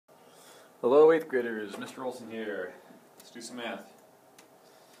Hello 8th graders, Mr. Olson here. Let's do some math.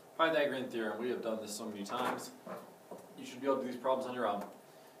 Pythagorean Theorem, we have done this so many times. You should be able to do these problems on your own.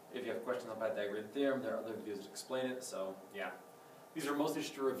 If you have questions on Pythagorean Theorem, there are other videos that explain it, so yeah. These are mostly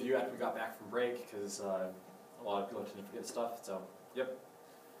just a review after we got back from break, because a lot of people tend to forget stuff, so yep.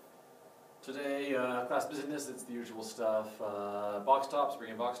 Today, class business, it's the usual stuff. Box tops,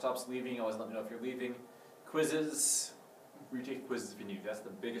 bringing box tops, leaving, always let me know if you're leaving. Quizzes. Retake quizzes if you need. That's the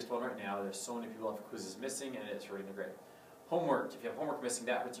biggest one right now. There's so many people have quizzes missing, and it's hurting the grade. Homework. If you have homework missing,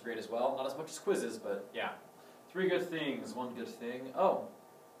 that hurts your grade as well. Not as much as quizzes, but yeah. 3 good things. 1 good thing. Oh,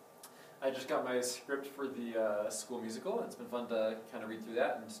 I just got my script for the school musical. It's been fun to kind of read through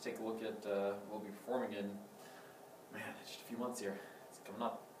that and just take a look at what we'll be performing in, just a few months here. It's coming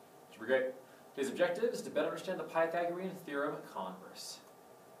up. It should be great. Today's objective is to better understand the Pythagorean Theorem Converse.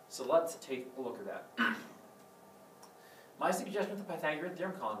 So let's take a look at that. My suggestion with the Pythagorean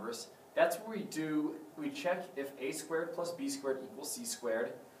Theorem Converse, that's where we check if a squared plus b squared equals c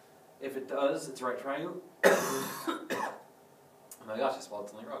squared. If it does, it's a right triangle. Oh my gosh, I swallowed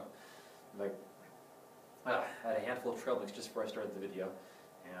something wrong. I had a handful of trail mix just before I started the video,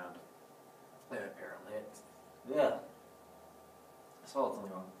 and apparently I swallowed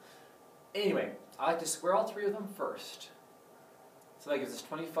something wrong. Anyway, I like to square all 3 of them first. So that gives us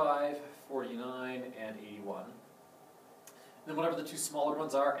 25, 49, and 81. Then whatever the 2 smaller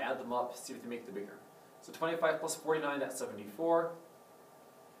ones are, add them up, see if they make the bigger. So 25 plus 49, that's 74.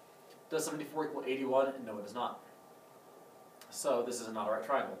 Does 74 equal 81? No, it does not. So this is not a right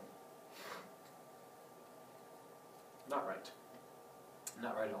triangle. Not right.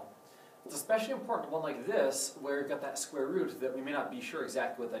 Not right at all. It's especially important to one like this, where we've got that square root, that we may not be sure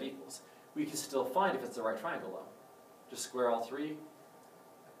exactly what that equals. We can still find if it's the right triangle, though. Just square all 3.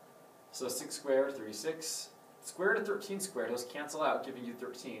 So 6 squared, 36. Square root of 13 squared, those cancel out, giving you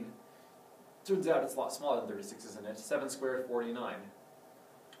 13. Turns out it's a lot smaller than 36, isn't it? 7 squared, 49.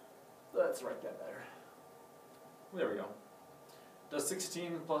 Let's write that better. There we go. Does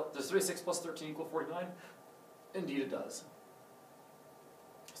 36 plus 13 equal 49? Indeed it does.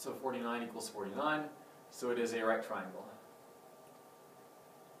 So 49 equals 49, so it is a right triangle.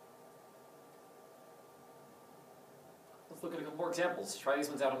 Let's look at a couple more examples. Try these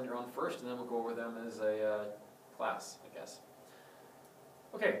ones out on your own first, and then we'll go over them as a class, I guess.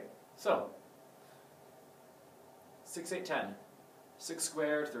 Okay, so 6, 8, 10. 6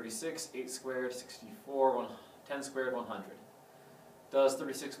 squared, 36, 8 squared, 64, 10 squared, 100. Does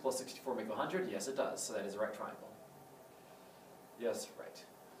 36 plus 64 make 100? Yes, it does, so that is a right triangle. Yes, right.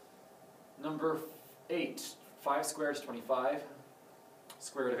 Number 8, 5 squared is 25.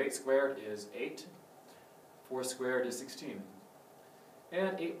 Square root of 8 squared is 8. 4 squared is 16.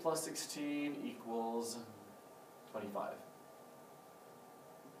 And 8 plus 16 equals 25.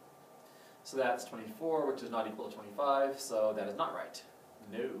 So that's 24, which is not equal to 25, so that is not right.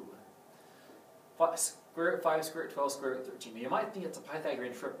 No. Square root of 5 square root 12 square root 13. Now you might think it's a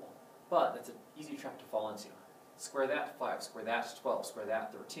Pythagorean triple, but it's an easy trap to fall into. Square that, 5. Square that, 12. Square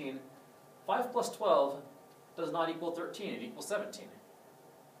that, 13. 5 plus 12 does not equal 13. It equals 17.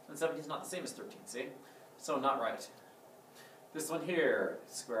 And 17 is not the same as 13, see? So not right. This one here,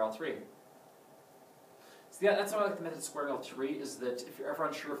 square all 3. So yeah, that's why I like the method of squaring all 3, is that if you're ever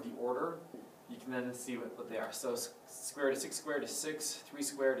unsure of the order, you can then see what they are. So square root of 6 squared is 6, 3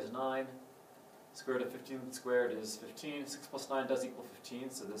 squared is 9, square root of 15 squared is 15, 6 plus 9 does equal 15,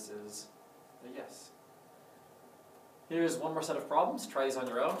 so this is a yes. Here's one more set of problems. Try these on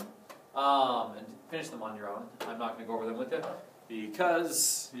your own, and finish them on your own. I'm not going to go over them with you,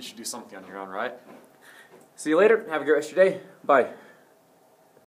 because you should do something on your own, right? See you later. Have a great rest of your day. Bye.